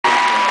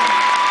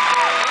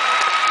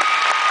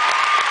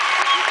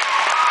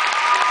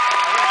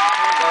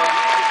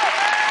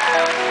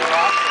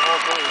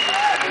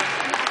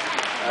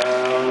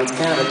It's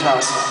kind of a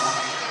toss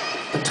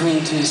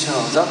between two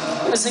songs. I'm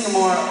going to sing a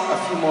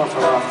few more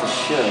from off the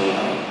show,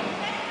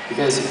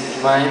 because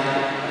you might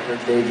have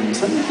heard daydream.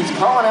 Somebody keeps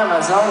calling out my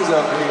songs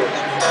over here.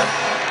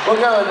 We'll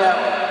go with that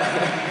one.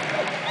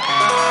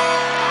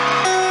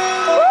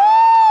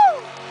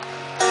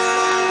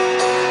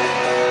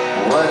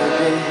 What a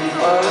day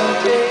for a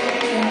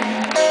daydream.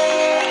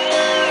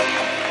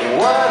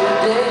 What a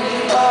day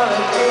for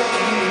a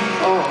daydream.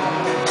 Oh,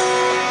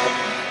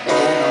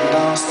 and I'm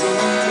lost in a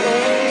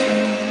daydream.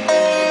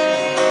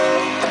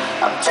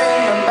 I'm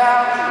dreaming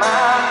about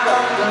my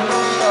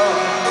bungalow shore,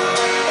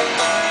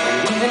 and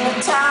even the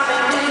time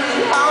ain't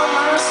really on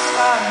my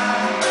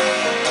side.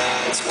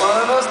 It's one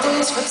of those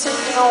days for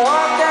taking a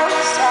walk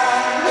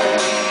outside.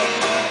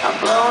 I'm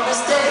blowing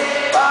this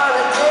day for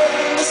a day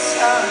in the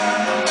sun.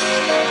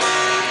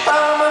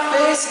 Follow my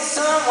face in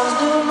someone's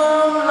new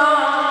moon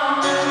lawn.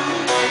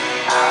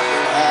 I've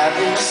been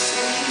having a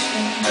sweet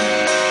dream.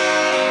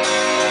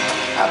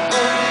 I've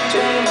been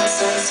dreaming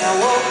since I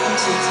woke up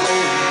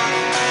today.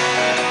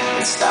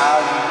 It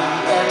started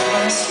me at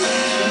my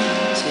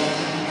sweet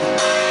dream,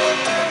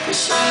 'cause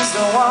she's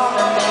the one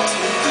that makes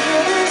me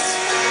feel this.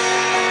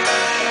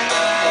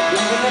 And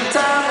even the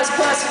time is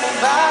passing me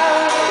by.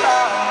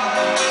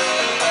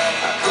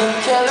 I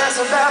couldn't care less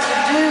about the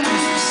dues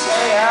you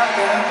say out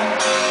there.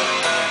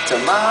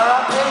 Tomorrow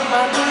I'll pay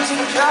my dues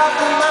for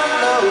dropping my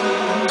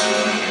load.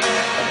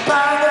 A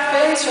private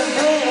face for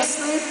being a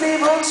sleepy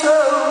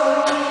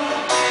toad.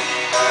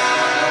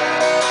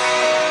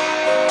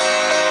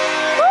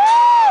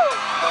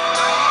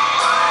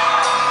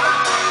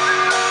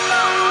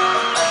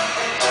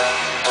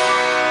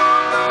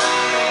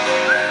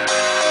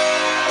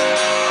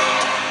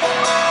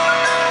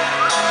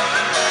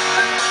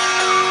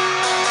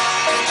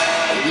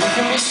 You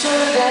can be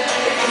sure that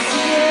if you're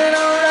feeling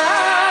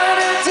alright,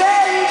 a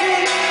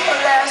daydream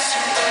will last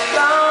you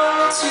long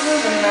into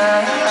the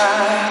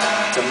night.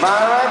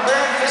 Tomorrow at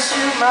breakfast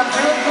you might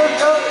drink a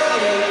couple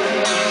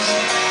years,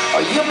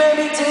 or you may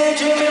be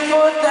daydreaming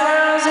for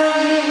 1,000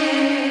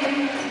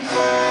 years.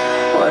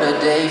 What a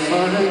day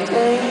for a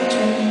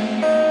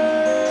daydream,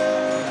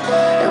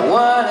 and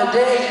what a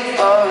day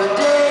for a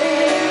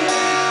day.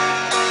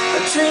 A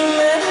dream